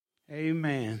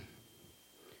Amen.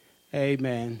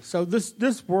 Amen. So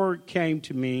this word came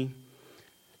to me,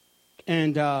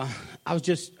 and I was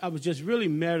just really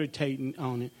meditating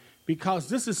on it, because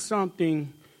this is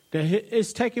something that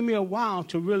it's taken me a while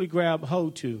to really grab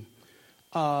hold to,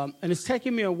 and it's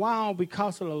taken me a while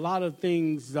because of a lot of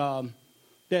things that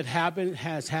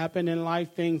has happened in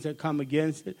life, things that come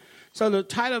against it. So the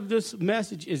title of this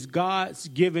message is God's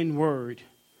Given Word.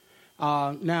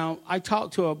 Now, I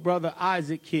talked to a brother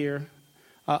Isaac here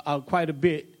quite a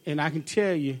bit, and I can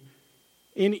tell you,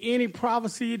 any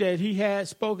prophecy that he had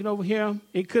spoken over him,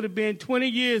 it could have been 20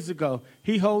 years ago.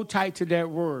 He hold tight to that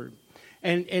word.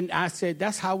 And I said,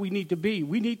 that's how we need to be.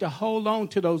 We need to hold on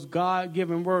to those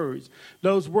God-given words,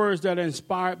 those words that are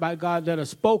inspired by God, that are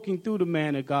spoken through the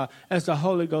man of God as the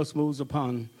Holy Ghost moves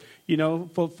upon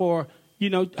them.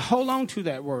 Hold on to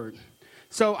that word.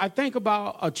 So I think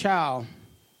about a child.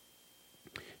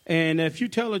 And if you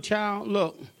tell a child,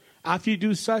 look, after you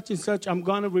do such and such, I'm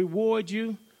going to reward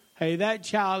you. Hey, that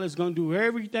child is going to do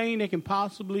everything they can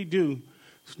possibly do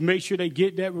to make sure they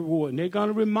get that reward. And they're going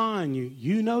to remind you,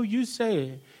 you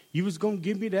said you was going to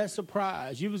give me that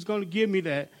surprise. You was going to give me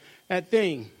that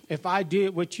thing if I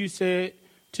did what you said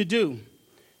to do.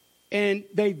 And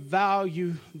they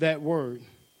value that word.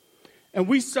 And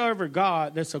we serve a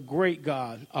God that's a great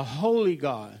God, a holy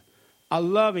God, a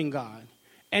loving God.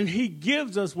 And he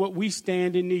gives us what we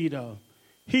stand in need of.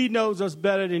 He knows us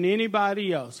better than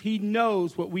anybody else. He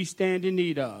knows what we stand in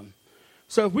need of.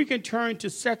 So if we can turn to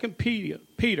 2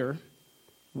 Peter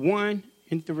 1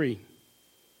 and 3.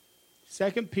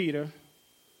 2 Peter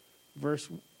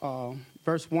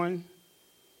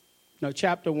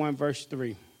chapter 1, verse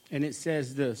 3. And it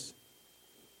says this: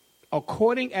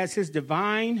 according as his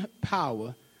divine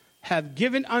power have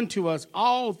given unto us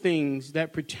all things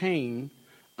that pertain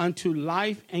unto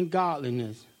life and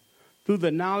godliness, through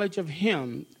the knowledge of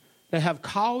him that have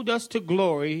called us to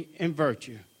glory and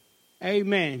virtue.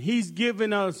 Amen. He's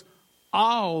given us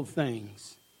all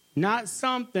things, not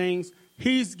some things.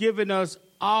 He's given us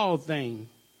all things.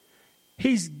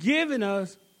 He's given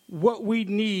us what we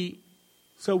need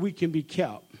so we can be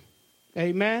kept.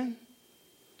 Amen.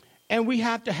 And we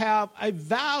have to have a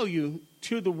value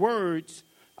to the words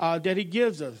that he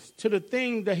gives us, to the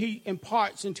thing that he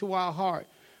imparts into our heart.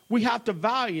 We have to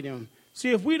value them.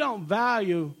 See, if we don't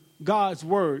value God's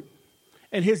word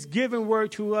and his given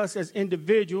word to us as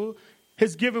individuals,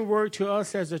 his given word to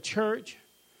us as a church,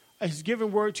 his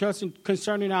given word to us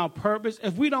concerning our purpose,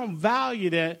 if we don't value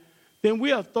that, then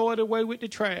we'll throw it away with the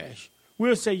trash.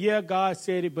 We'll say, yeah, God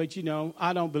said it, but,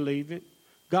 I don't believe it.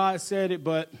 God said it,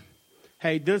 but,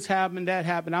 hey, this happened, that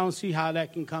happened. I don't see how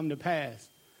that can come to pass.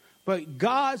 But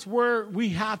God's word, we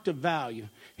have to value.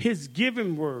 His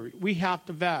given word, we have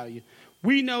to value.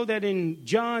 We know that in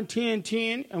John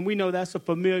 10:10, and we know that's a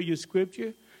familiar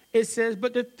scripture, it says,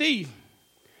 but the thief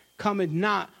cometh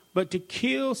not but to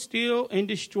kill, steal, and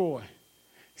destroy.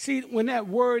 See, when that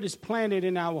word is planted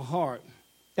in our heart,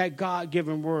 that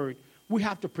God-given word, we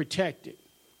have to protect it.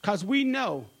 Because we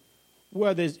know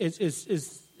whether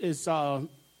it's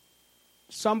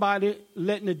somebody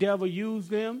letting the devil use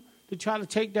them to try to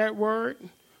take that word,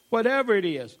 whatever it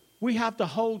is. We have to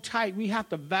hold tight. We have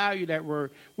to value that word.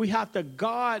 We have to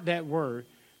guard that word.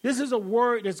 This is a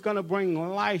word that's going to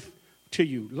bring life to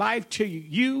you, life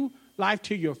to life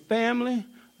to your family,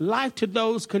 life to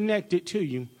those connected to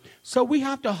you. So we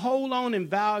have to hold on and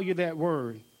value that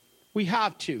word. We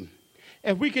have to.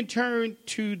 If we can turn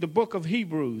to the book of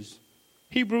Hebrews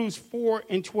 4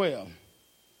 and 12.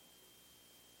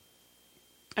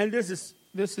 And this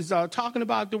is talking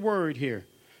about the word here.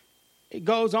 It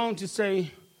goes on to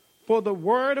say, for the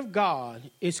word of God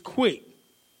is quick.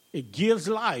 It gives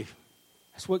life.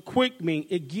 That's what quick means.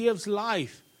 It gives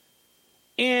life.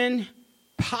 And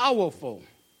powerful.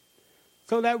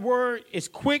 So that word is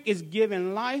quick, it's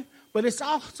giving life, but it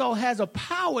also has a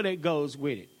power that goes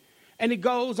with it. And it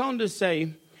goes on to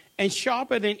say, and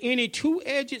sharper than any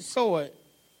two-edged sword,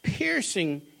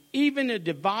 piercing even the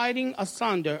dividing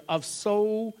asunder of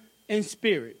soul and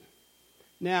spirit.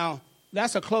 Now,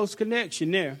 that's a close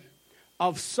connection there.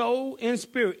 Of soul and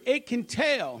spirit. It can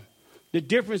tell the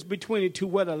difference between the two,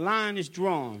 where the line is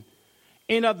drawn.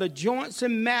 And of the joints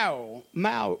and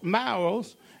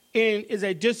marrows, and is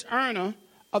a discerner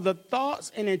of the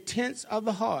thoughts and intents of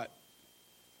the heart.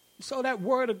 So that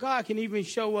word of God can even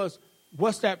show us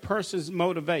what's that person's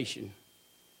motivation.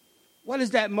 What is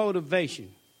that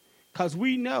motivation? Because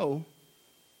we know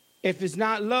if it's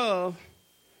not love,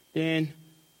 then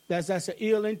that's an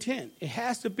ill intent. It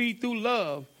has to be through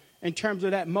love in terms of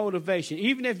that motivation.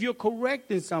 Even if you're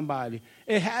correcting somebody,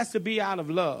 it has to be out of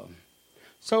love.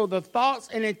 So the thoughts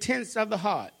and intents of the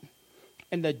heart.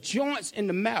 and the joints in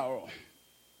the marrow.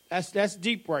 That's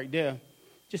deep right there.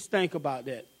 Just think about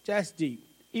that. That's deep.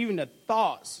 Even the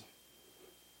thoughts.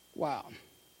 Wow.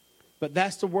 But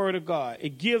that's the word of God.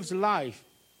 It gives life.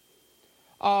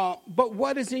 But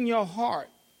what is in your heart,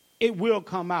 it will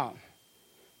come out.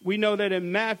 We know that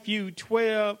in Matthew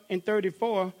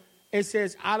 12:34, it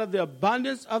says, out of the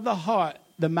abundance of the heart,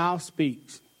 the mouth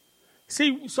speaks.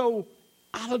 See, so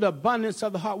out of the abundance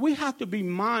of the heart, we have to be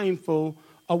mindful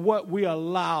of what we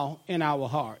allow in our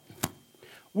heart.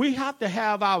 We have to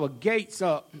have our gates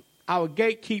up, our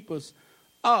gatekeepers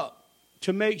up,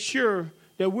 to make sure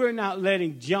that we're not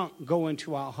letting junk go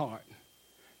into our heart.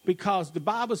 Because the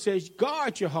Bible says,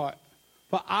 guard your heart,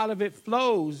 for out of it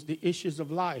flows the issues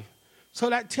of life. So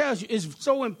that tells you it's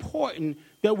so important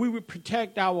that we would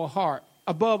protect our heart.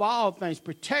 Above all things,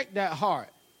 protect that heart.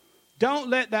 Don't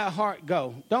let that heart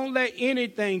go. Don't let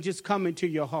anything just come into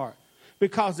your heart,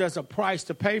 because there's a price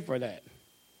to pay for that.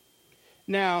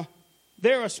 Now,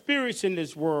 there are spirits in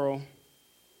this world,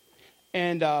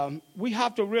 and we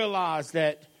have to realize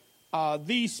that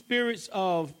these spirits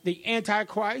of the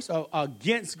Antichrist are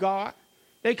against God.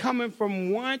 They're coming from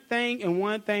one thing and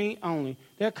one thing only.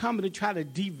 They're coming to try to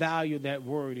devalue that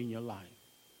word in your life.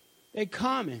 They're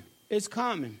coming. It's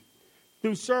coming.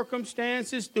 Through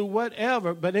circumstances, through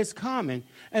whatever, but it's coming.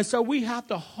 And so we have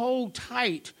to hold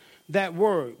tight that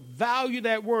word. Value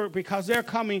that word, because they're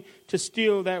coming to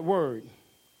steal that word.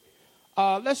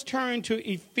 Let's turn to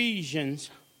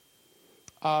Ephesians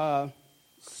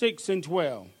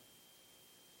 6:12.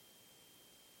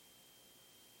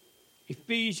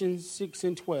 Ephesians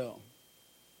 6:12.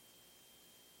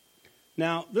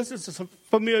 Now, this is a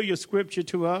familiar scripture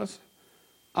to us,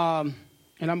 and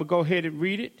I'm going to go ahead and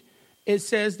read it. It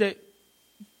says that,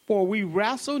 for we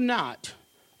wrestle not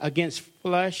against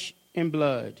flesh and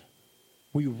blood.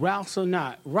 We wrestle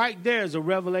not. Right there is a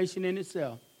revelation in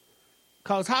itself.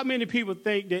 Because how many people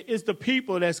think that it's the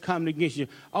people that's coming against you?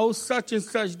 Oh, such and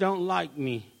such don't like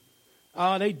me.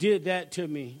 Oh, they did that to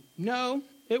me. No,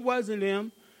 it wasn't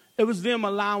them. It was them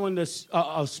allowing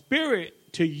a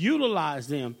spirit to utilize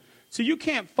them. So you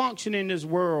can't function in this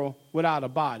world without a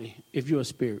body if you're a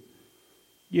spirit.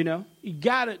 You know, you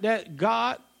got it, that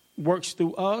God works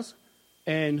through us,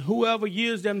 and whoever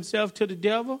yields themselves to the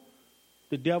devil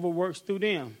works through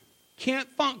them. Can't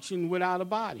function without a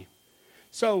body.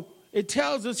 So it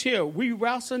tells us here, we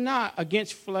wrestle not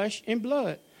against flesh and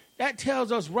blood. That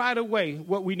tells us right away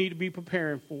what we need to be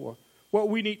preparing for, what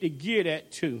we need to get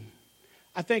at too.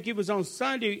 I think it was on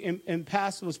Sunday, and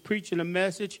Pastor was preaching a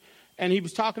message, and he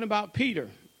was talking about Peter.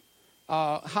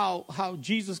 How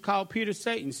Jesus called Peter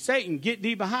Satan. Satan, get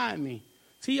thee behind me.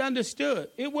 See, he understood.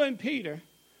 It wasn't Peter,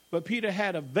 but Peter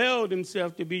had availed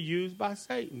himself to be used by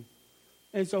Satan.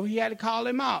 And so he had to call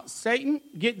him out. Satan,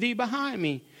 get thee behind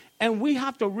me. And we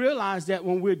have to realize that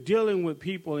when we're dealing with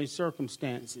people in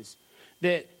circumstances,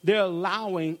 that they're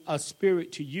allowing a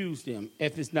spirit to use them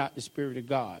if it's not the Spirit of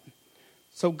God.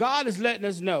 So God is letting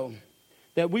us know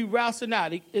that we wrestle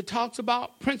not. It talks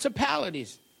about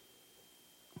principalities.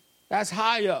 That's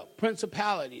high up,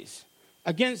 principalities,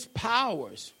 against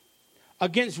powers,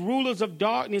 against rulers of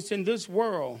darkness in this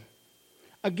world,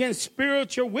 against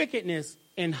spiritual wickedness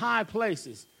in high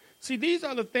places. See, these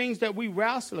are the things that we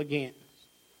wrestle against.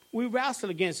 We wrestle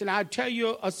against, and I tell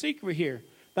you a secret here.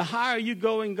 The higher you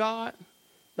go in God,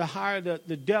 the higher the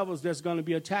devils that's going to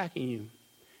be attacking you.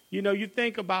 You know, you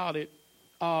think about it.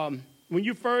 When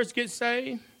you first get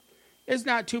saved, it's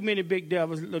not too many big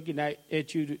devils looking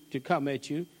at you to come at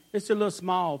you. It's the little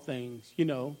small things, you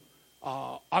know.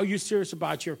 Are you serious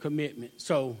about your commitment?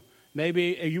 So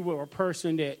maybe if you were a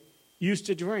person that used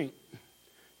to drink,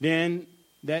 then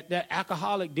that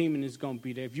alcoholic demon is going to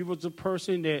be there. If you was a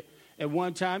person that at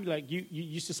one time, like you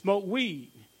used to smoke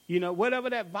weed, you know, whatever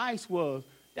that vice was,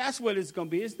 that's what it's going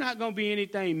to be. It's not going to be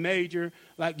anything major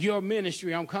like your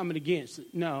ministry, I'm coming against it.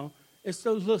 No, it's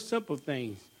those little simple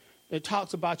things. It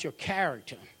talks about your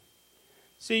character.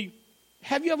 See,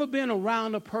 have you ever been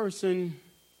around a person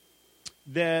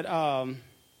that,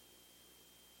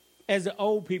 as the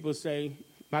old people say,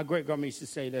 my great-grandma used to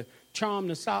say, to charm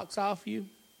the socks off you,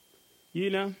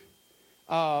 you know?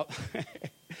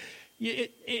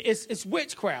 It's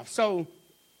witchcraft. So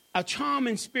a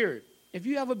charming spirit. If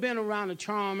you ever been around a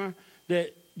charmer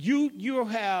that you'll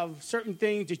have certain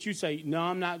things that you say, no,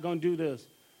 I'm not going to do this.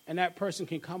 And that person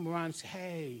can come around and say,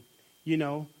 hey, you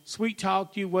know, sweet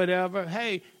talk to you, whatever.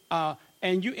 Hey,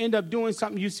 and you end up doing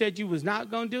something you said you was not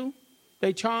going to do.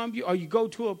 They charm you, or you go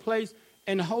to a place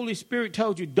and the Holy Spirit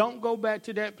told you, don't go back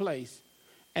to that place.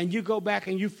 and you go back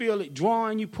and you feel it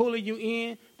drawing you, pulling you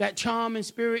in, that charming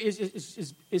spirit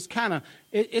is kind of,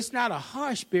 it's not a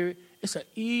harsh spirit. It's an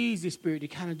easy spirit to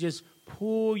kind of just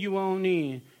pull you on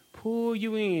in, pull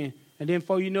you in, and then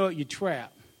before you know it, you're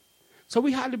trapped. So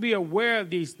we have to be aware of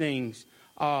these things.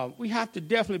 We have to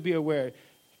definitely be aware.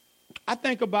 I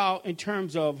think about in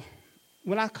terms of,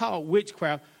 when I call it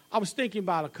witchcraft, I was thinking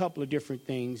about a couple of different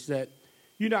things that,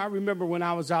 I remember when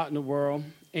I was out in the world,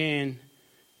 and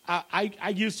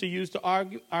I used to use the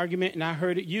argument, and I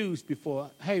heard it used before.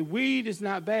 Hey, weed is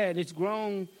not bad. It's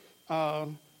grown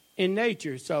in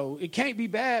nature, so it can't be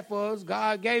bad for us.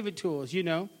 God gave it to us,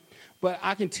 But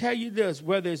I can tell you this,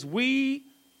 whether it's weed,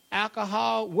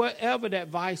 alcohol, whatever that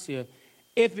vice is,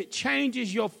 if it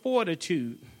changes your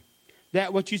fortitude,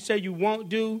 that what you say you won't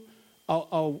do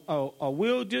or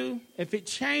will do, if it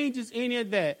changes any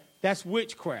of that, that's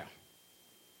witchcraft.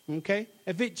 Okay?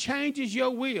 If it changes your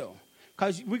will,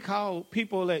 because we call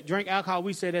people that drink alcohol,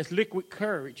 we say that's liquid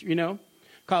courage,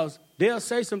 because they'll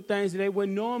say some things that they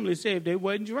wouldn't normally say if they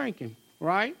wasn't drinking,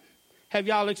 right? Have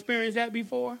y'all experienced that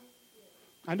before?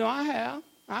 I know I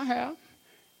have.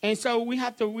 And so we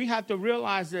have to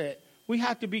realize that we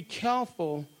have to be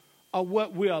careful of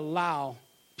what we allow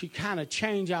to kind of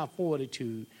change our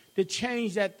fortitude, to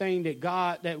change that thing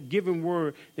that given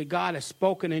word that God has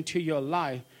spoken into your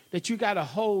life, that you got to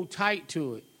hold tight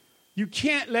to it. You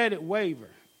can't let it waver,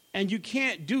 and you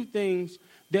can't do things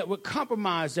that would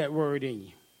compromise that word in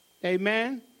you.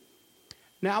 Amen?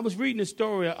 Now, I was reading the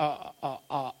story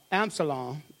of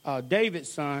Absalom,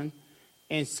 David's son,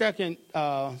 in 2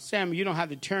 Samuel. You don't have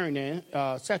to turn there.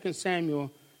 2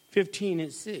 Samuel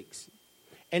 15:6.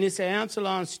 And it said,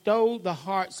 Absalom stole the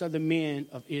hearts of the men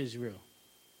of Israel.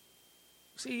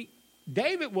 See,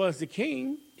 David was the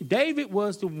king. David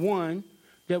was the one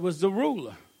that was the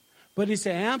ruler. But it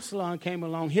said Absalom came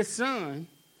along, his son,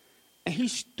 and he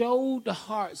stole the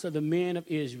hearts of the men of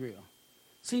Israel.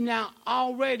 See, now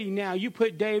you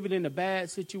put David in a bad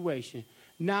situation.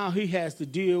 Now he has to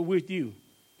deal with you,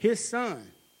 his son.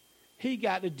 He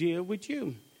got to deal with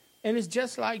you. And it's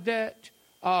just like that.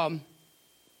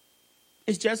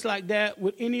 It's just like that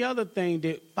with any other thing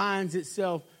that finds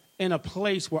itself in a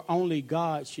place where only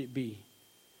God should be.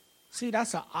 See,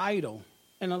 that's an idol.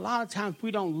 And a lot of times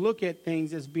we don't look at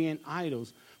things as being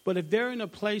idols. But if they're in a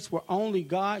place where only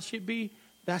God should be,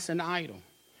 that's an idol.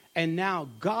 And now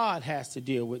God has to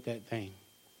deal with that thing.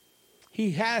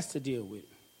 He has to deal with it.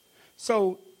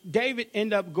 So David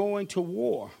ended up going to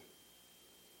war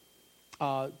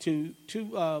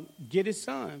to get his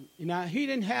son. Now, he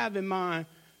didn't have in mind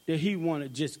that he wanted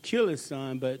to just kill his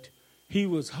son, but he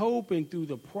was hoping through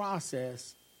the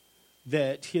process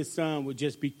that his son would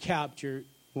just be captured,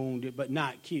 wounded, but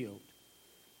not killed.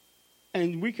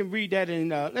 And we can read that in,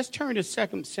 let's turn to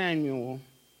 2 Samuel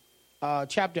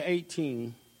chapter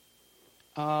 18,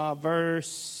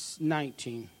 verse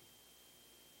 19.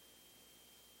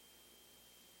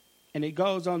 And it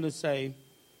goes on to say,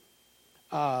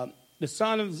 the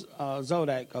son of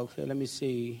Zodok, okay, let me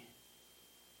see.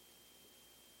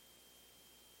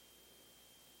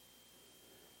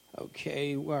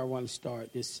 Okay, where I want to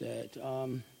start this at.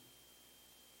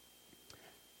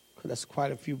 That's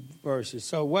quite a few verses.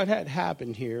 So what has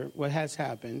happened,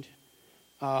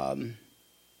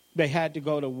 they had to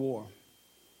go to war.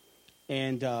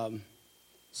 And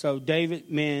so David's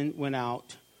men went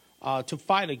out to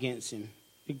fight against him,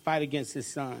 to fight against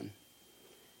his son.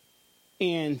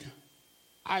 And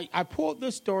I pulled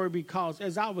this story because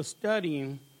as I was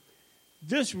studying,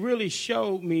 this really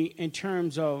showed me in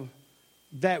terms of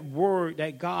that word,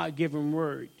 that God-given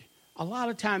word. A lot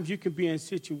of times you can be in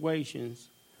situations,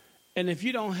 and if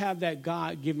you don't have that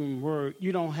God-given word,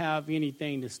 you don't have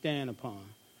anything to stand upon.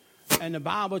 And the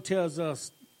Bible tells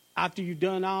us, after you've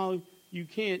done all, you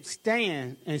can't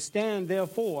stand, and stand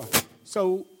therefore.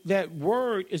 So that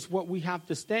word is what we have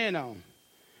to stand on.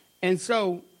 And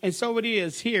so it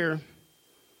is here.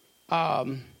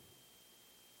 The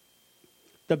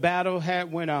battle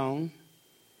had went on,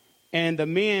 and the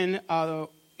men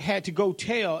had to go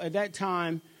tell. At that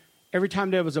time, every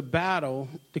time there was a battle,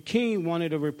 the king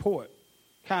wanted a report.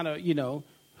 Kind of,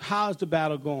 how's the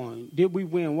battle going? Did we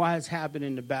win? What has happened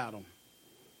in the battle?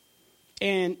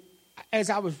 And as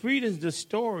I was reading the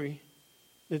story,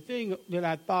 the thing that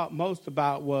I thought most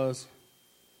about was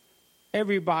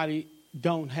everybody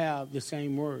don't have the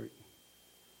same word.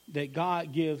 That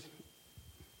God gives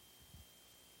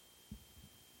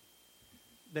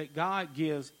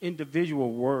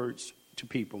individual words to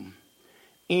people.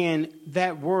 And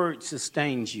that word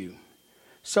sustains you.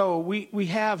 So we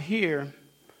have here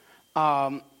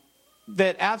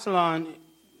that Absalom,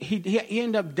 he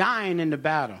ended up dying in the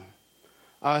battle.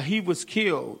 he was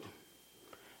killed.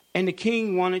 And the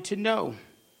king wanted to know.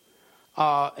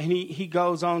 And he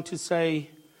goes on to say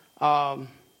the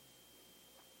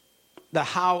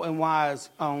how and whys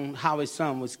on how his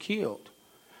son was killed.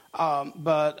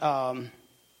 Ahimaaz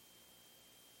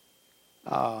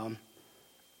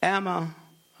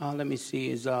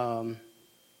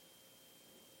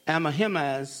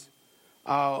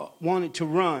wanted to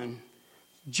run.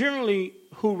 Generally,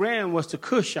 who ran was the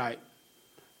Cushite.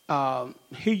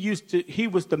 He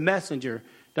was the messenger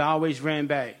that always ran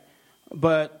back.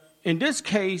 But in this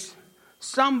case,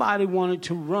 somebody wanted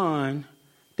to run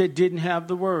that didn't have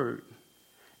the word.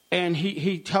 And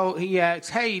he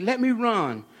asked, hey, let me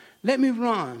run,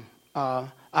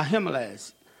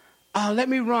 Ahimaaz. Let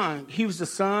me run. He was the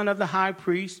son of the high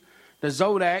priest, the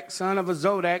Zodak, son of a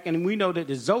Zodak. And we know that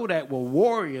the Zodak were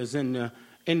warriors in the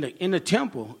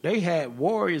temple. They had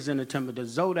warriors in the temple, the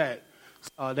Zodak.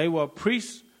 They were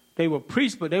priests. They were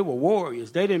priests, but they were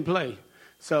warriors. They didn't play.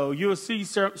 So you'll see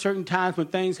certain times when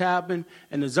things happen,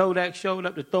 and the Zodak showed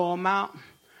up to throw them out.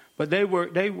 But they were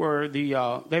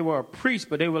a priest,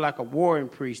 but they were like a warring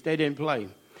priest. They didn't play.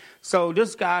 So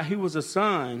this guy, he was a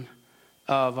son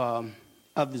of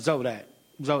the Zodak.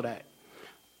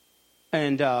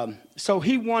 And so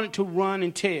he wanted to run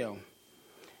and tell.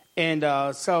 And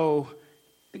so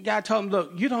the guy told him,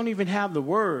 look, you don't even have the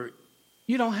word.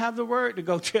 You don't have the word to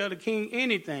go tell the king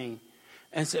anything.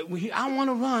 And said, well, I want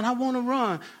to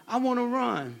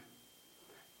run.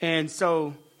 And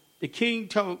so the king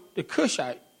told the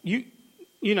Cushite, you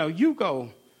go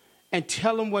and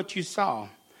tell him what you saw.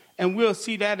 And we'll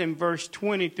see that in verse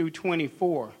 20 through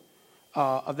 24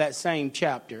 of that same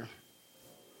chapter.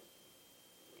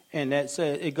 And that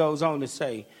says, it goes on to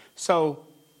say, so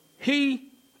he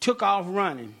took off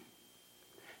running.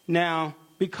 Now,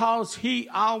 because he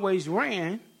always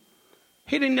ran,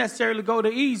 he didn't necessarily go the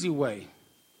easy way.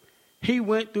 He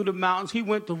went through the mountains. He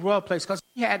went to rough places because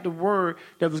he had the word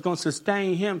that was going to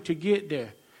sustain him to get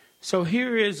there. So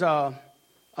here is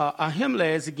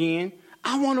Ahimaaz again.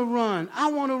 I want to run.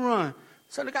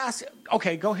 So the guy said,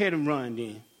 okay, go ahead and run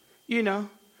then.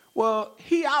 Well,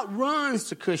 he outruns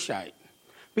the Cushite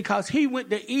because he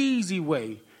went the easy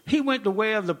way. He went the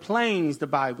way of the plains, the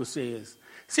Bible says.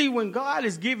 See, when God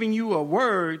is giving you a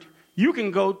word, you can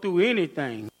go through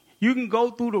anything. You can go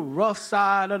through the rough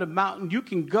side of the mountain. You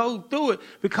can go through it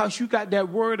because you got that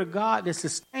word of God that's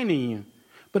sustaining you.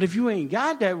 But if you ain't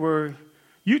got that word,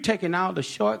 you taking all the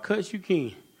shortcuts you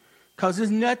can because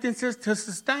there's nothing to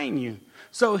sustain you.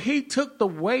 So he took the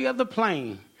way of the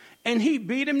plain and he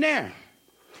beat him there,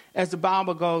 as the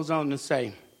Bible goes on to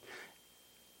say.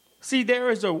 See,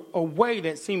 there is a way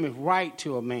that seemeth right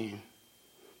to a man,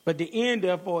 but the end,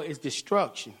 therefore, is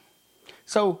destruction.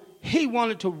 So he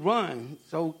wanted to run.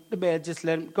 So the man just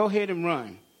let him go ahead and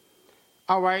run.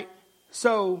 All right.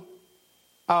 So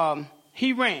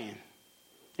he ran.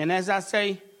 And as I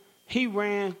say, he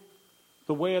ran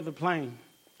the way of the plain,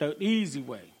 the easy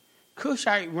way.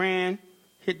 Cushite ran,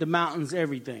 hit the mountains,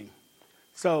 everything.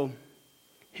 So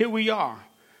here we are.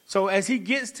 So as he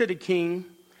gets to the king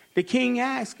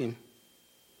asks him,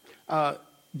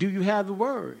 do you have the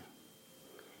word?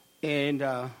 And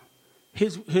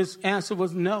his answer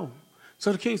was no.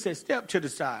 So the king said, step to the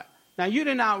side. Now, you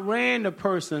didn't outran the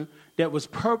person that was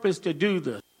purposed to do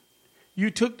this. You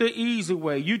took the easy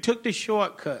way. You took the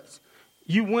shortcuts.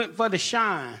 You went for the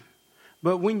shine.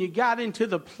 But when you got into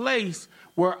the place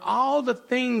where all the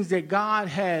things that God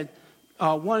had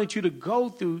wanted you to go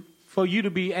through for you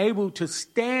to be able to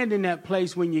stand in that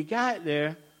place when you got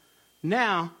there,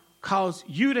 now, because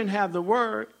you didn't have the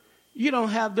word, you don't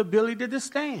have the ability to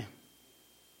stand.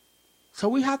 So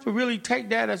we have to really take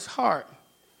that as heart.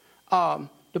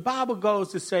 The Bible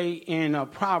goes to say in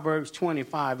Proverbs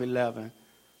 25:11,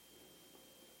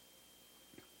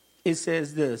 it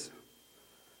says this,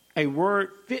 a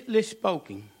word fitly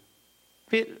spoken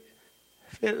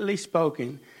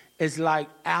is like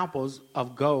apples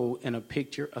of gold in a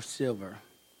picture of silver.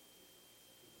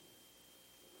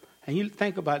 And you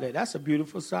think about that. That's a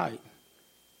beautiful sight.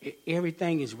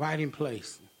 Everything is right in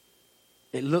place.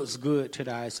 It looks good to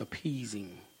the eye. It's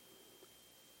appeasing.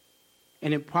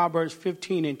 And in Proverbs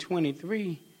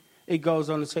 15:23, it goes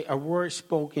on to say, a word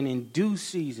spoken in due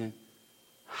season,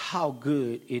 how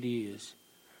good it is.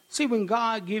 See, when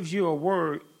God gives you a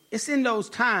word, it's in those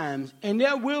times, and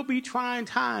there will be trying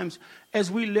times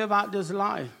as we live out this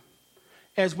life,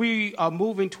 as we are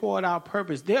moving toward our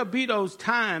purpose. There'll be those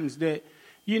times that,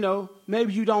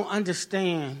 maybe you don't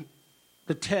understand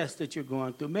the test that you're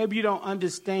going through. Maybe you don't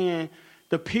understand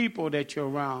the people that you're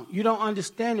around. You don't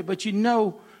understand it, but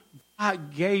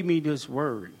God gave me this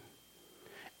word.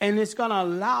 And it's going to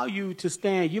allow you to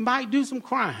stand. You might do some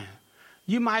crying.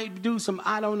 You might do some,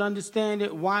 I don't understand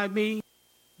it, why me?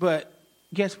 But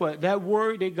guess what? That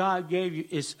word that God gave you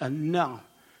is enough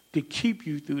to keep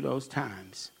you through those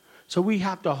times. So we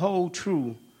have to hold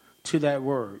true to that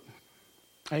word.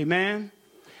 Amen?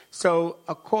 So,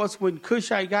 of course, when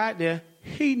Cushai got there,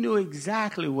 he knew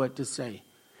exactly what to say.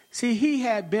 See, he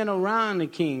had been around the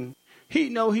king. He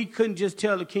know he couldn't just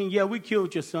tell the king, yeah, we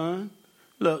killed your son.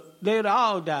 Look, they'd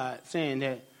all died saying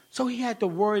that. So he had to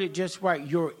word it just right.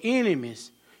 Your enemies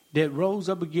that rose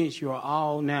up against you are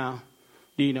all now,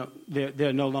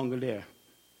 they're no longer there.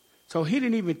 So he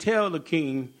didn't even tell the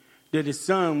king that his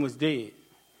son was dead.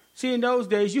 See, in those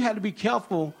days, you had to be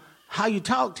careful how you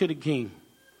talk to the king.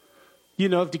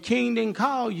 If the king didn't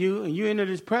call you and you entered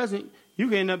his presence, you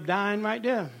could end up dying right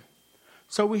there.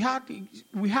 So we have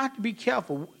to be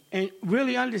careful and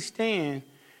really understand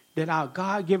that our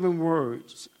God-given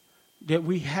words that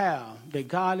we have, that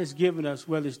God has given us,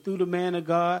 whether it's through the man of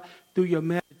God, through your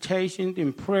meditation,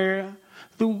 in prayer,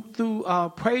 through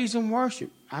praise and worship.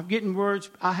 I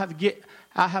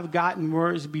have gotten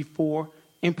words before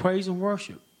in praise and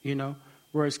worship.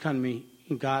 Words come to me,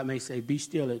 and God may say, "Be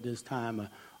still at this time,"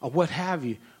 or what have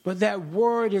you. But that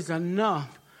word is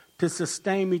enough to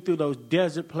sustain me through those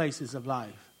desert places of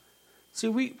life. See,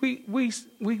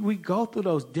 we go through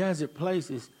those desert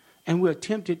places and we're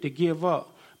tempted to give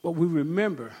up. But we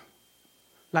remember,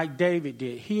 like David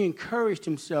did, he encouraged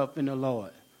himself in the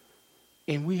Lord.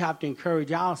 And we have to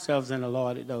encourage ourselves in the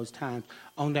Lord at those times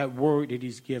on that word that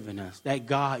he's given us, that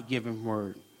God-given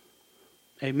word.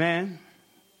 Amen?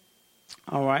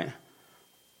 All right.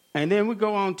 And then we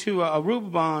go on to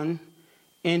Rehoboam.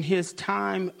 In his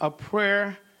time of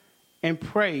prayer and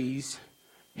praise,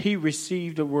 he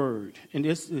received a word. And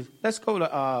let's go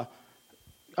to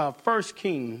 1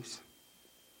 Kings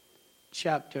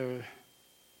chapter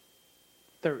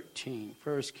 13.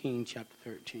 1 Kings chapter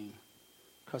 13.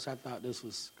 Because I thought this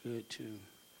was good too.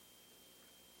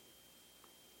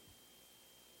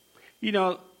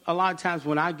 A lot of times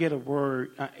when I get a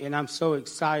word, and I'm so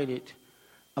excited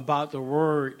about the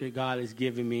word that God has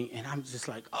given me, and I'm just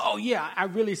like, oh yeah, I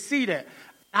really see that.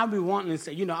 I'll be wanting to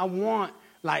say, I want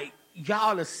like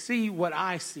y'all to see what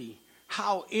I see,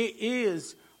 how it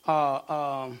is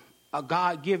a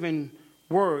God-given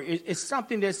word. It's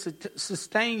something that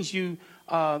sustains you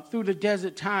through the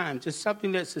desert times. It's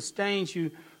something that sustains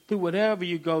you through whatever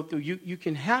you go through. You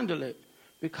can handle it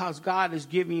because God is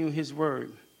giving you his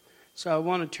word. So I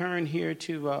want to turn here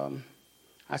to,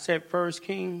 I said 1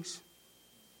 Kings.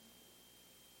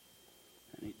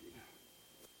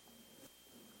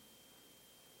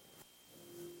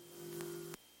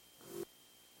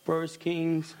 1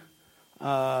 Kings,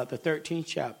 the 13th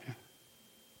chapter,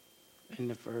 in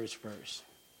the first verse.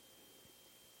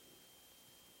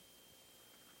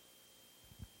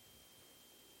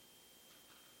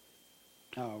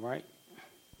 All right.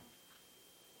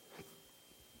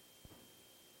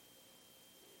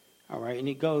 All right, and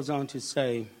he goes on to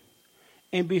say,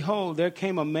 "And behold, there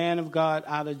came a man of God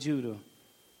out of Judah,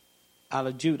 by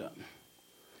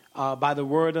the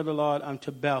word of the Lord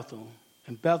unto Bethel."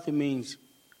 And Bethel means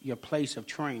your place of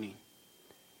training.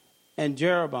 And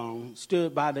Jeroboam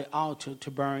stood by the altar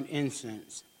to burn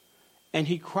incense. And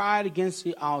he cried against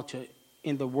the altar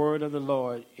in the word of the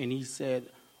Lord. And he said,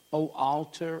 O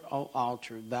altar,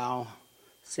 thou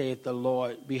saith the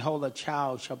Lord, behold, a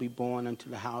child shall be born unto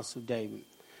the house of David.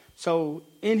 So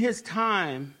in his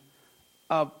time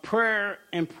of prayer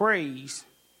and praise,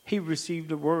 he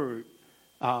received a word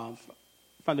from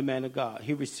the man of God.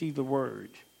 He received the word.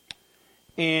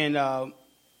 And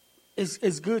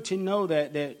it's good to know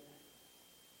that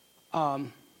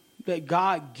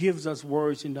God gives us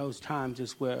words in those times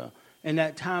as well, in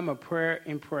that time of prayer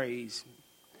and praise.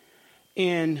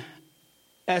 And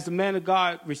as the man of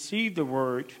God received the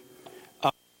word,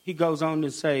 he goes on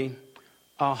to say,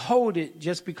 hold it,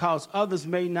 just because others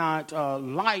may not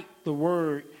like the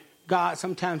word. God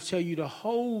sometimes tell you to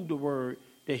hold the word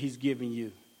that he's giving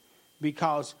you,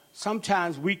 because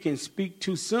sometimes we can speak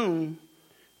too soon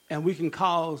and we can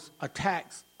cause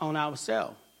attacks on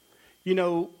ourselves. When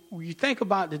you think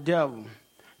about the devil,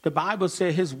 the Bible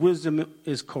said his wisdom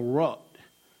is corrupt.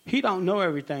 He don't know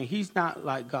everything. He's not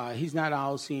like God. He's not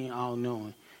all-seeing,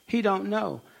 all-knowing. He don't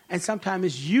know. And sometimes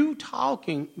it's you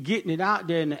talking, getting it out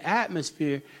there in the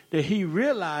atmosphere, that he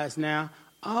realized now,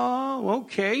 oh,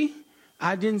 okay,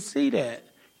 I didn't see that.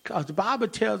 Because the Bible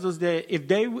tells us that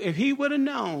if he would have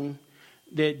known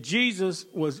that Jesus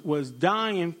was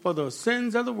dying for the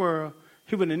sins of the world,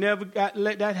 he would have never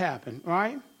let that happen,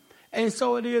 right? And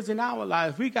so it is in our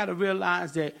lives. We got to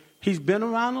realize that He's been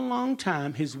around a long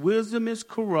time. His wisdom is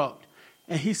corrupt,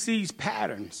 and he sees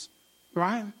patterns,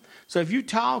 right? So if you're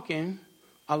talking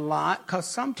a lot, because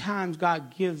sometimes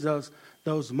God gives us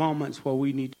those moments where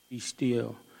we need to be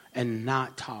still and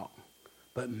not talk,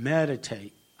 but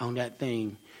meditate on that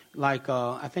thing. Like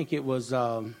I think it was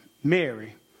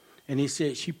Mary, and he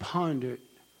said she pondered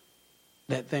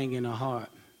that thing in her heart,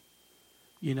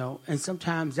 you know. And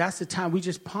sometimes that's the time we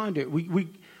just ponder.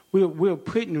 We're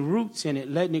putting roots in it,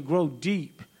 letting it grow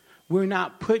deep. We're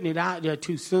not putting it out there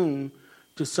too soon,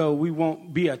 so we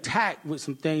won't be attacked with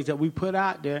some things that we put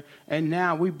out there. And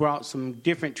now we brought some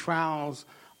different trials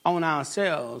on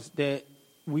ourselves that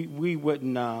we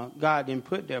wouldn't, God didn't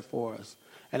put there for us.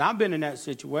 And I've been in that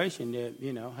situation that,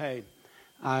 you know, hey,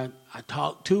 I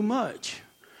talk too much.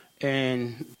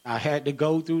 And I had to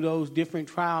go through those different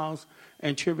trials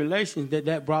and tribulations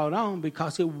that brought on,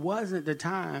 because it wasn't the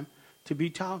time to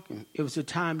be talking. It was the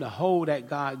time to hold that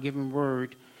God-given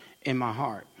word in my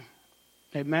heart.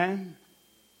 Amen?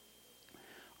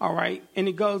 All right. And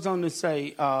it goes on to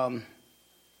say,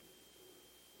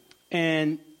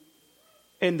 and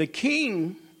the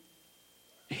king,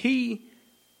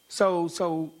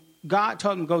 so God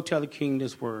told him, go tell the king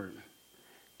this word.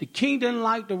 The king didn't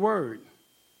like the word.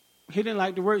 He didn't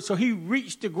like the word, so he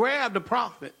reached to grab the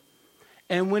prophet.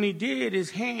 And when he did, his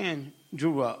hand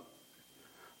drew up.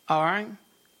 All right?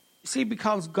 See,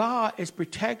 because God is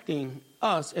protecting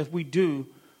us if we do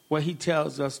what he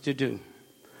tells us to do.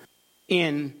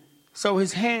 And so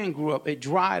his hand grew up. It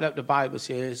dried up, the Bible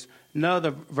says.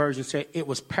 Another version said it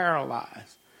was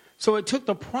paralyzed. So it took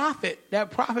the prophet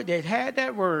that had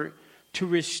that word, to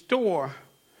restore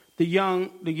the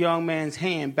young man's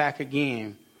hand back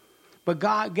again. But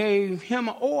God gave him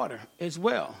an order as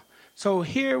well. So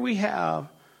here we have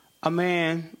a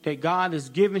man that God has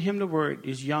given him the word,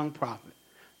 this young prophet.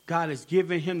 God has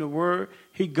given him the word.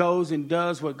 He goes and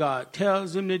does what God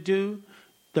tells him to do.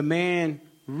 The man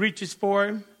reaches for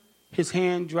him. His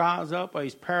hand dries up, or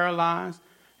he's paralyzed.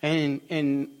 And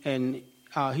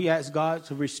he asks God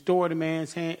to restore the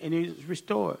man's hand, and he's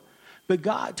restored. But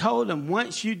God told him,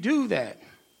 once you do that,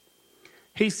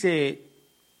 he said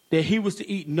that he was to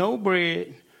eat no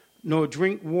bread, nor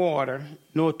drink water,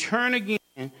 nor turn again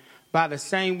by the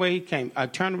same way he came.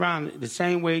 Turn around the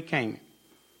same way he came.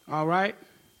 All right?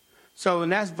 So,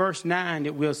 and that's verse 9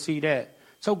 that we'll see that.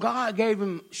 So God gave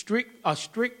him a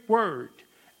strict word,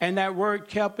 and that word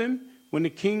kept him when the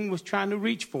king was trying to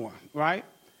reach for him, right?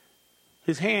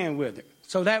 His hand withered.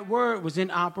 So that word was in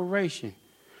operation.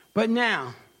 But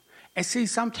now, and see,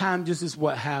 sometimes this is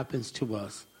what happens to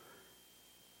us.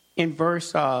 In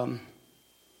verse 11,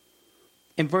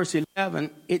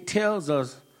 it tells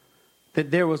us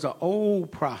that there was an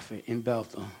old prophet in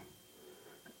Bethel.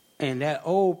 And that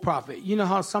old prophet, you know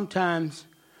how sometimes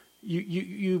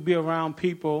you be around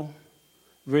people,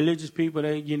 religious people,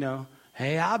 that, you know,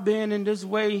 hey, I've been in this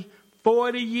way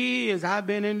 40 years. I've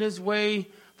been in this way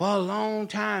for a long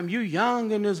time. You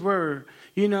young in this word.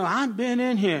 You know, I've been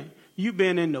in here. You've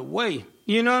been in the way.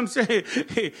 You know what I'm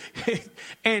saying?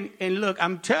 and look,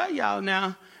 I'm telling y'all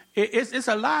now, it's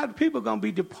a lot of people going to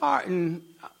be departing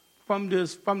from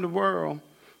the world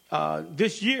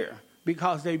this year,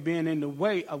 because they've been in the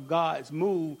way of God's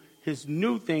move, his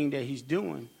new thing that he's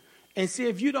doing. And see,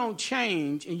 if you don't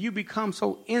change and you become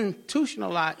so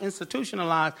institutionalized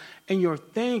in your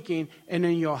thinking and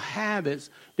in your habits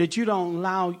that you don't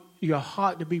allow your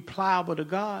heart to be pliable to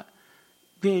God,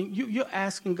 then you're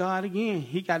asking God again.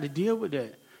 He got to deal with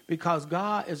that, because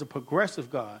God is a progressive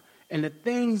God. And the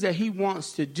things that he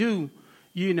wants to do,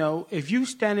 you know, if you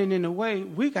standing in the way,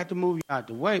 we got to move you out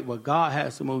the way. Well, God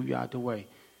has to move you out the way.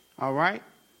 All right?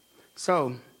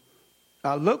 So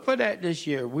look for that this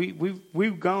year.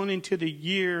 We've gone into the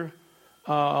year.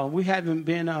 We haven't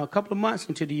been a couple of months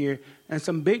into the year, and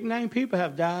some big name people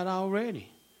have died already.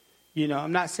 You know,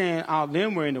 I'm not saying all of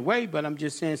them were in the way, but I'm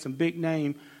just saying some big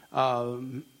name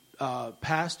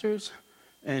pastors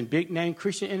and big name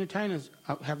Christian entertainers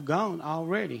have gone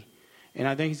already. And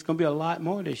I think it's going to be a lot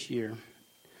more this year.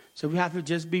 So we have to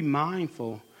just be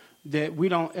mindful that we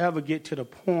don't ever get to the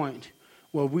point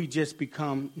where we just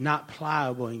become not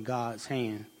pliable in God's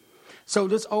hand. So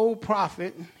this old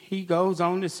prophet, he goes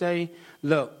on to say,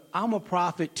 look, I'm a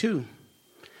prophet too.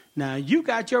 Now, you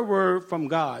got your word from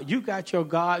God. You got your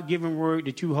God-given word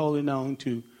that you holding on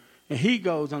to. And he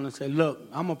goes on to say, look,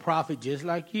 I'm a prophet just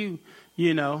like you,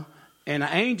 you know. And an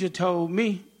angel told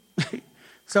me.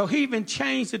 So he even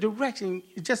changed the direction,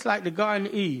 just like the Garden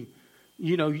of Eve.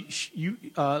 You know,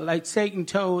 like Satan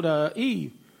told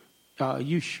Eve, are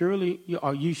you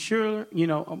sure, you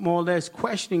know, more or less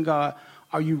questioning God,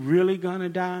 are you really going to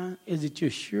die? Is it you're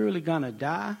surely going to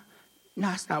die? No,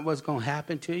 that's not what's going to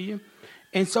happen to you.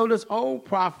 And so this old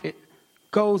prophet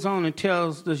goes on and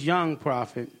tells this young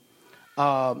prophet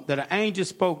that an angel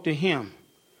spoke to him.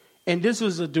 And this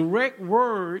was a direct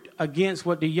word against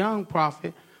what the young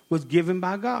prophet was given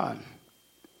by God.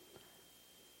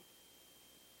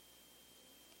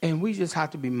 And we just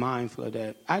have to be mindful of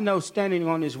that. I know standing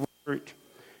on this word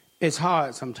is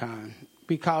hard sometimes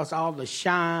because all the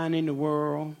shine in the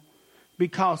world,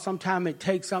 because sometimes it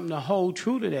takes something to hold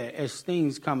true to that as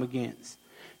things come against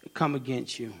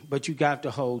you. But you got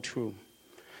to hold true.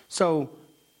 So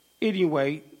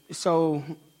anyway, so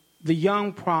the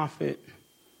young prophet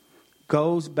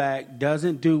goes back,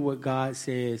 doesn't do what God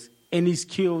says, and he's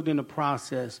killed in the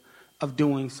process of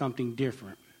doing something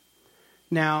different.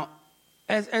 Now,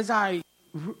 as I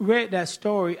read that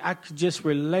story, I could just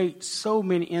relate so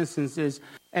many instances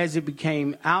as it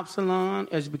became Absalom,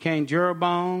 as it became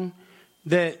Jeroboam,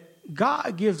 that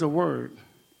God gives a word.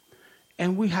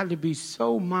 And we have to be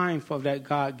so mindful of that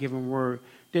God-given word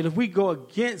that if we go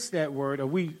against that word or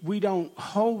we don't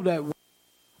hold that word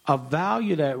or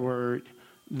value that word,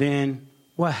 then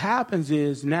what happens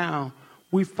is now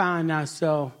we find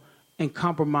ourselves in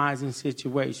compromising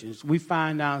situations. We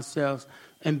find ourselves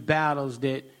in battles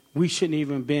that we shouldn't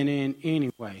even been in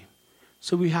anyway.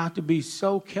 So we have to be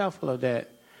so careful of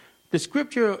that. The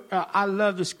scripture, I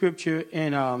love the scripture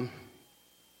in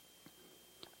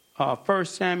 1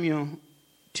 Samuel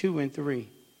 2 and 3,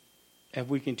 if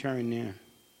we can turn there.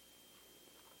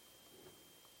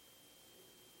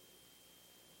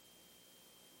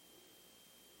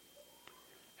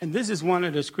 And this is one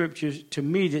of the scriptures to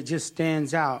me that just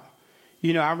stands out.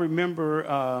 You know, I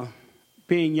remember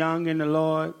being young in the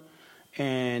Lord,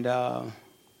 and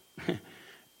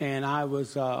and I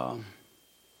was, I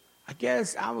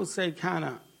guess I would say kind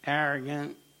of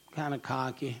arrogant, kind of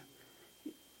cocky.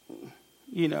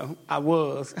 You know, I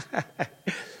was.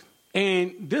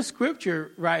 And this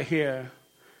scripture right here,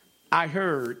 I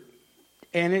heard,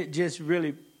 and it just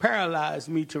really paralyzed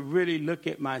me to really look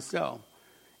at myself.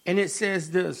 And it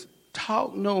says this: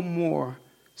 talk no more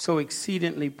so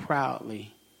exceedingly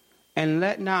proudly, and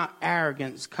let not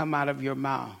arrogance come out of your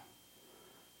mouth.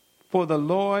 For the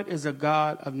Lord is a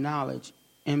God of knowledge,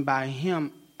 and by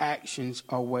him actions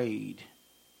are weighed.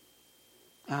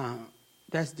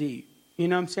 That's deep. You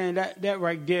know what I'm saying? That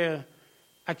right there,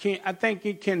 I think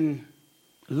it can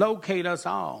locate us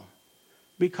all,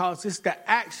 because it's the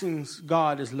actions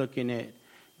God is looking at.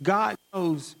 God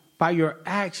knows by your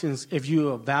actions if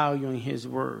you are valuing his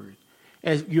word,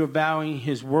 as you're valuing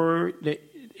his word,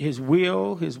 his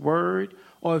will, his word,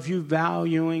 or if you're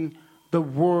valuing the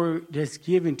word that's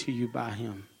given to you by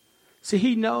him. See,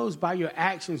 he knows by your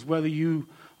actions whether you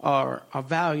are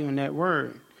valuing that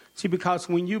word. See, because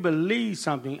when you believe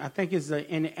something, I think it's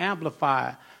in the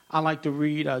Amplified. I like to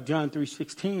read John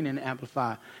 3:16 in the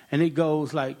Amplified. And it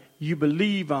goes like, you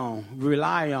believe on,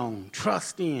 rely on,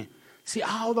 trust in. See,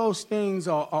 all those things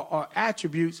are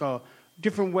attributes or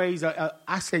different ways,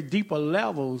 I say deeper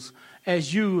levels,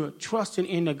 as you are trusting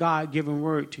in the God-given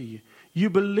word to you. You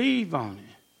believe on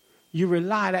it. You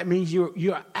rely. That means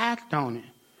you act on it.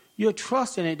 You're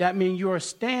trusting it. That means you're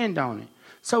stand on it.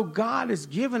 So God has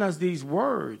given us these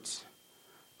words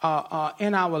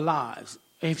in our lives.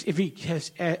 If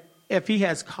he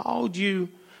has called you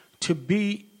to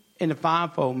be in the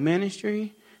fivefold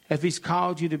ministry, if he's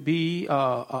called you to be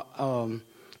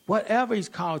whatever he's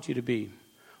called you to be,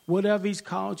 whatever he's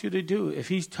called you to do, if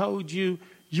he's told you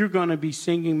you're going to be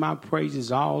singing my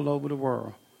praises all over the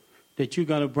world, that you're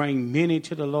going to bring many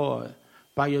to the Lord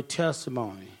by your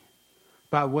testimony,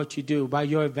 by what you do, by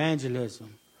your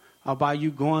evangelism, or by you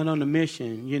going on a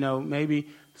mission. You know, maybe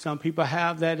some people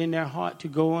have that in their heart to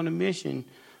go on a mission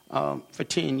for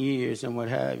 10 years and what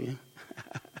have you.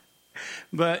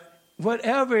 But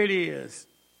whatever it is,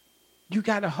 you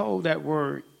got to hold that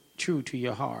word true to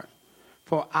your heart.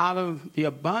 For out of the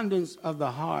abundance of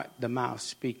the heart, the mouth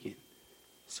speaketh.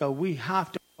 So we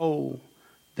have to hold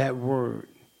that word,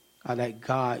 that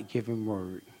God-given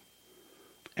word.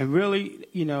 And really,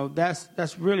 you know,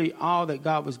 that's really all that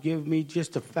God was giving me,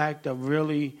 just the fact of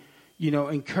really, you know,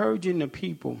 encouraging the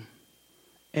people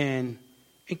and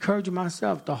encouraging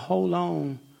myself to hold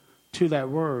on to that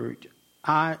word.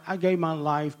 I gave my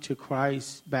life to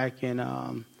Christ back in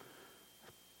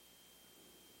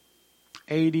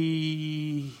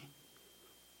 88.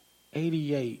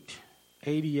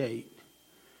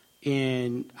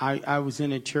 And I was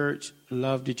in a church,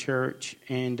 loved the church,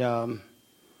 and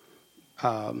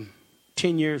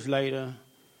 10 years later,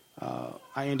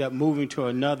 I ended up moving to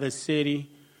another city.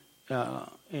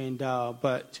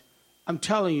 But I'm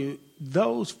telling you,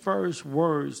 those first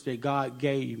words that God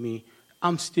gave me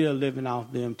I'm still living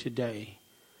off them today.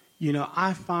 You know,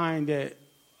 I find that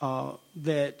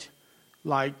that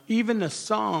like even the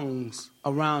songs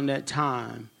around that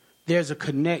time, there's a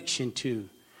connection to,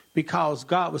 because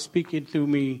God was speaking through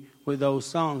me with those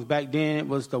songs. Back then it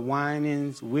was the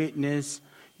Winans, Witness,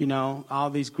 you know, all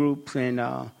these groups,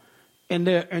 and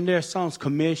their songs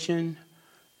commissioned.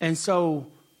 And so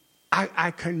I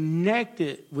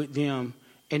connected with them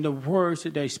and the words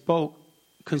that they spoke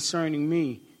concerning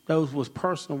me. Those was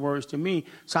personal words to me.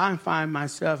 So I find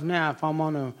myself now, if I'm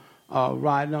on a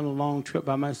riding on a long trip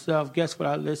by myself, guess what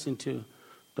I listen to?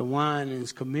 The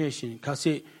Winans Commission, because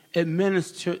it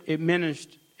ministers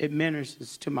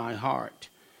to my heart.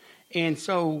 And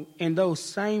so in those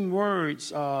same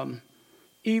words,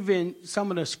 even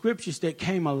some of the scriptures that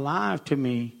came alive to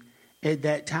me at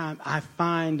that time, I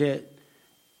find that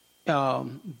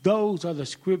those are the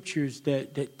scriptures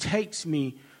that takes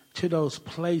me to those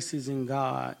places in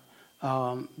God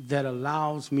that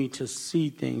allows me to see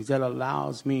things, that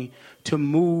allows me to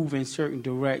move in certain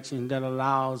directions, that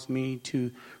allows me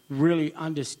to really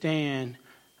understand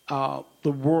the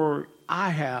word I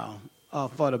have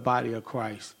for the body of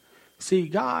Christ. See,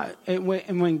 God, and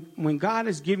when God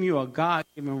is giving you a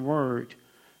God-given word,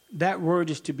 that word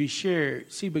is to be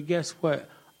shared. See, but guess what?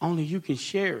 Only you can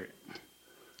share it,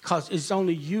 because it's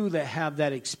only you that have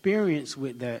that experience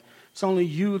with that. It's only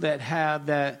you that have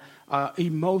that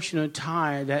emotional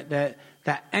tie, that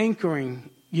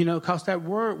anchoring, you know, because that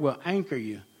word will anchor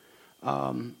you.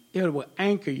 It will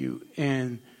anchor you,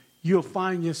 and you'll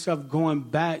find yourself going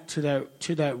back to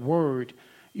that word.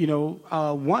 You know,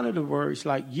 one of the words,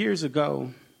 like years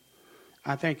ago,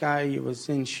 I think I was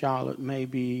in Charlotte,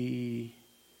 maybe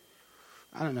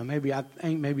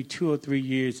 2 or 3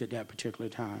 years at that particular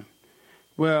time.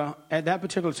 Well, at that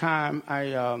particular time,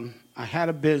 I had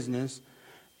a business,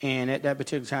 and at that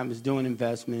particular time, I was doing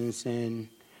investments, and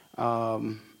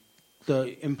the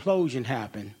implosion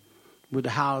happened with the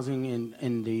housing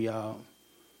and the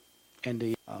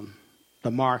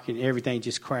market. Everything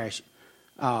just crashed,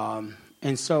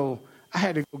 and so I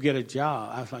had to go get a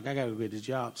job. I was like, I got to go get a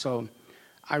job. So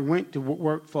I went to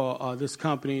work for this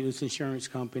company, this insurance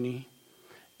company,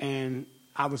 and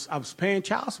I was paying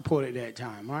child support at that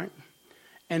time, right?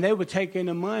 And they were taking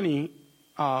the money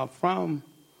from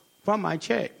my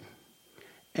check,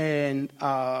 and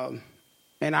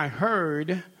I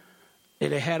heard that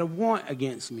they had a warrant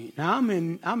against me. Now I'm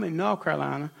in North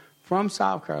Carolina, from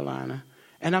South Carolina,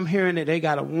 and I'm hearing that they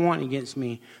got a warrant against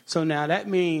me. So now that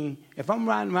means if I'm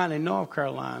riding around in North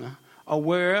Carolina or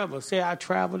wherever, say I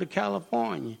travel to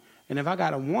California, and if I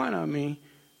got a warrant on me,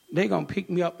 they're gonna pick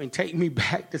me up and take me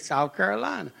back to South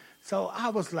Carolina. So I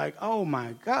was like, oh,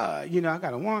 my God, you know, I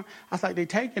got a warrant. I was like, they're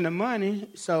taking the money.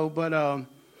 So, but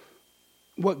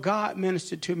what God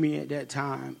ministered to me at that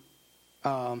time,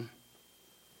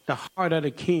 the heart of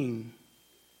the king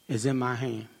is in my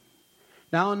hand.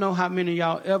 Now, I don't know how many of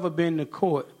y'all ever been to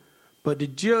court, but the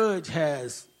judge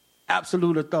has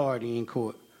absolute authority in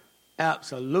court.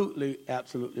 Absolutely,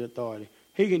 absolutely authority.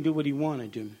 He can do what he want to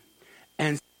do.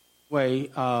 And anyway,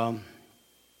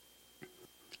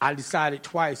 I decided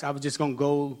twice I was just going to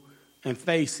go and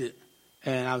face it.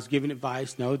 And I was giving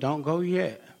advice, no, don't go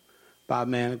yet. By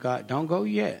man of God, don't go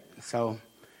yet. So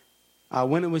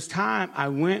when it was time, I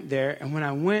went there. And when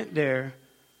I went there,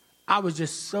 I was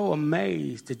just so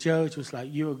amazed. The judge was like,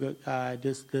 you're a good guy,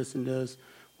 this, and this.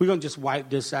 We're going to just wipe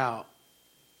this out.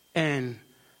 And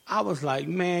I was like,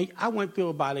 man, I went through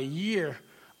about a year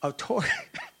of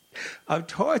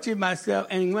torturing myself.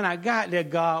 And when I got there,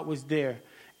 God was there.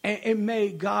 And it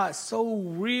made God so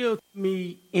real to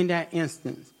me in that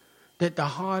instance that the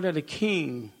heart of the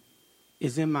king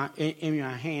is in my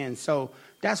hand. So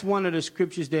that's one of the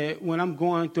scriptures that when I'm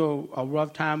going through a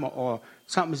rough time or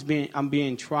I'm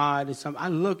being tried or something, I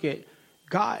look at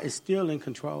God is still in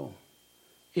control.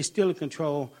 It's still in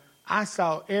control. I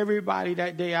saw everybody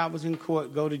that day I was in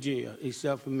court go to jail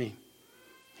except for me.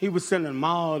 He was sending them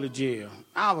all to jail.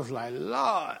 I was like,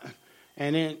 Lord.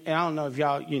 And I don't know if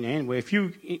y'all, anyway, if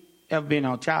you ever been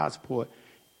on child support,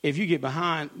 if you get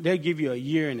behind, they give you a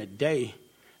year and a day.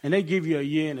 And they give you a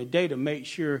year and a day to make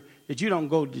sure that you don't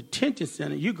go to the detention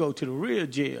center. You go to the real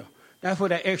jail. That's for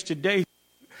that extra day,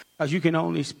 because you can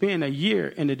only spend a year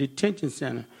in the detention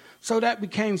center. So that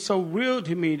became so real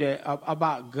to me that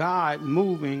about God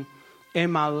moving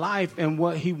in my life and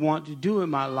what he wanted to do in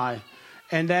my life.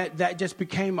 And that just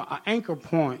became an anchor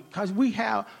point, because we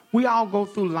all go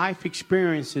through life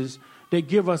experiences that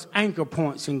give us anchor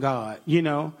points in God.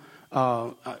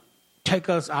 Take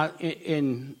us out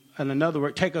in another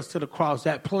word, take us to the cross,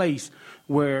 that place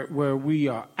where we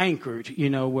are anchored.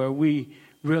 Where we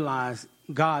realize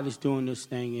God is doing this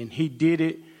thing, and he did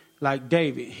it like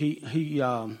David. He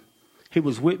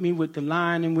was with me with the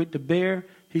lion and with the bear.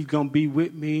 He's going to be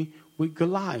with me with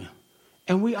Goliath.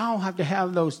 And we all have to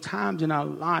have those times in our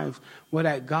lives where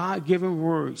that God-given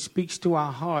word speaks to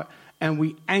our heart, and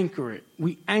we anchor it.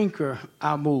 We anchor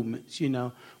our movements,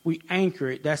 We anchor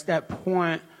it. That's that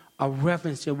point of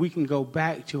reference that we can go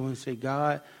back to and say,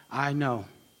 God, I know,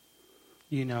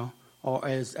 or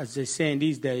as they say in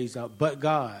these days, but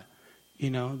God,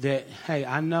 that, hey,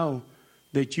 I know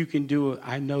that you can do it.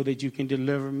 I know that you can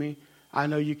deliver me. I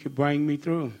know you can bring me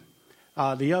through.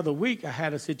 The other week, I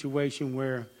had a situation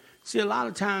where, a lot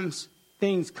of times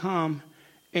things come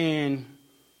and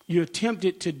you're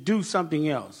tempted to do something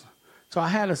else. So I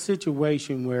had a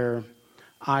situation where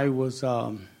I was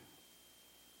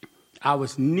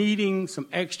needing some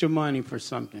extra money for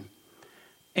something.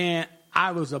 And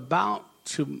I was about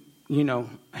to,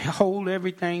 hold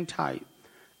everything tight.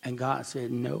 And God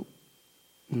said, no,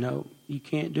 you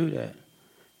can't do that.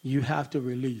 You have to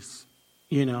release,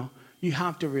 you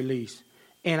have to release.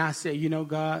 And I said,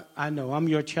 God, I know I'm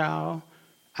your child.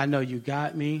 I know you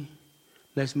got me.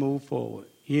 Let's move forward,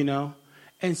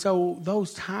 And so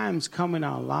those times come in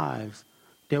our lives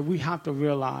that we have to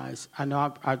realize. I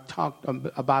know I talked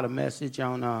about a message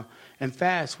on in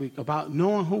Fast Week about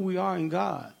knowing who we are in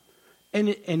God.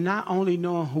 And not only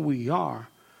knowing who we are,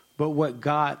 but what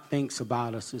God thinks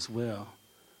about us as well.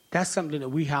 That's something that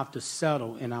we have to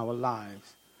settle in our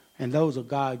lives. And those are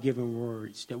God-given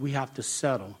words that we have to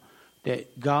settle.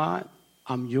 That, God,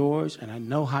 I'm yours, and I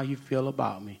know how you feel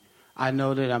about me. I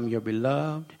know that I'm your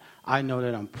beloved. I know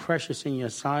that I'm precious in your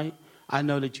sight. I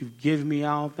know that you've given me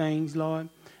all things, Lord.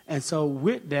 And so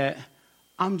with that,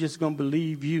 I'm just going to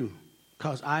believe you.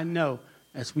 Because I know,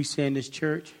 as we say in this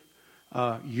church,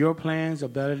 your plans are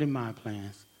better than my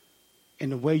plans.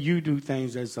 And the way you do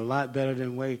things is a lot better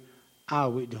than the way I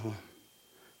would do them.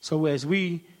 So as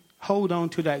we hold on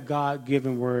to that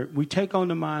God-given word, we take on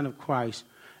the mind of Christ,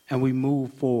 and we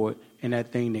move forward in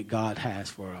that thing that God has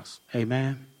for us.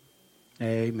 Amen?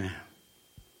 Amen.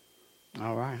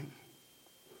 All right.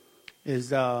 Is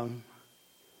there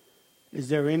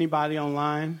anybody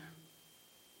online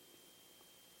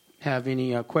have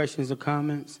any questions or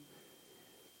comments?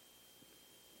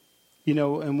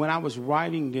 And when I was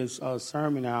writing this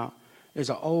sermon out, there's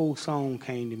an old song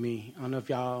came to me. I don't know if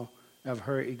y'all have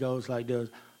heard it. It goes like this.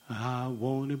 I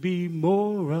want to be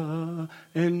more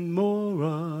and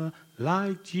more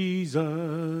like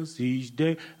Jesus each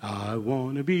day. I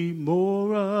want to be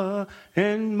more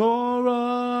and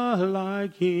more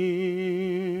like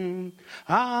him.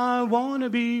 I want to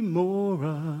be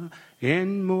more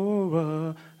and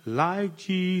more like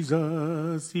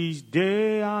Jesus each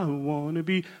day. I want to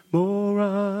be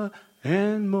more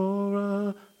and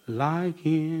more like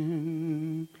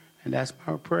him. And that's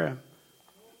my prayer.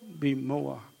 Be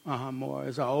more. More.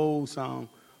 It's an old song.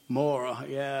 More.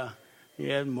 Yeah,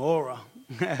 more.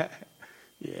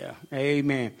 Yeah.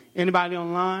 Amen. Anybody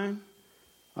online?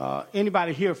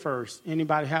 Anybody here first?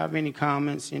 Anybody have any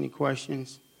comments, any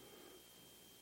questions?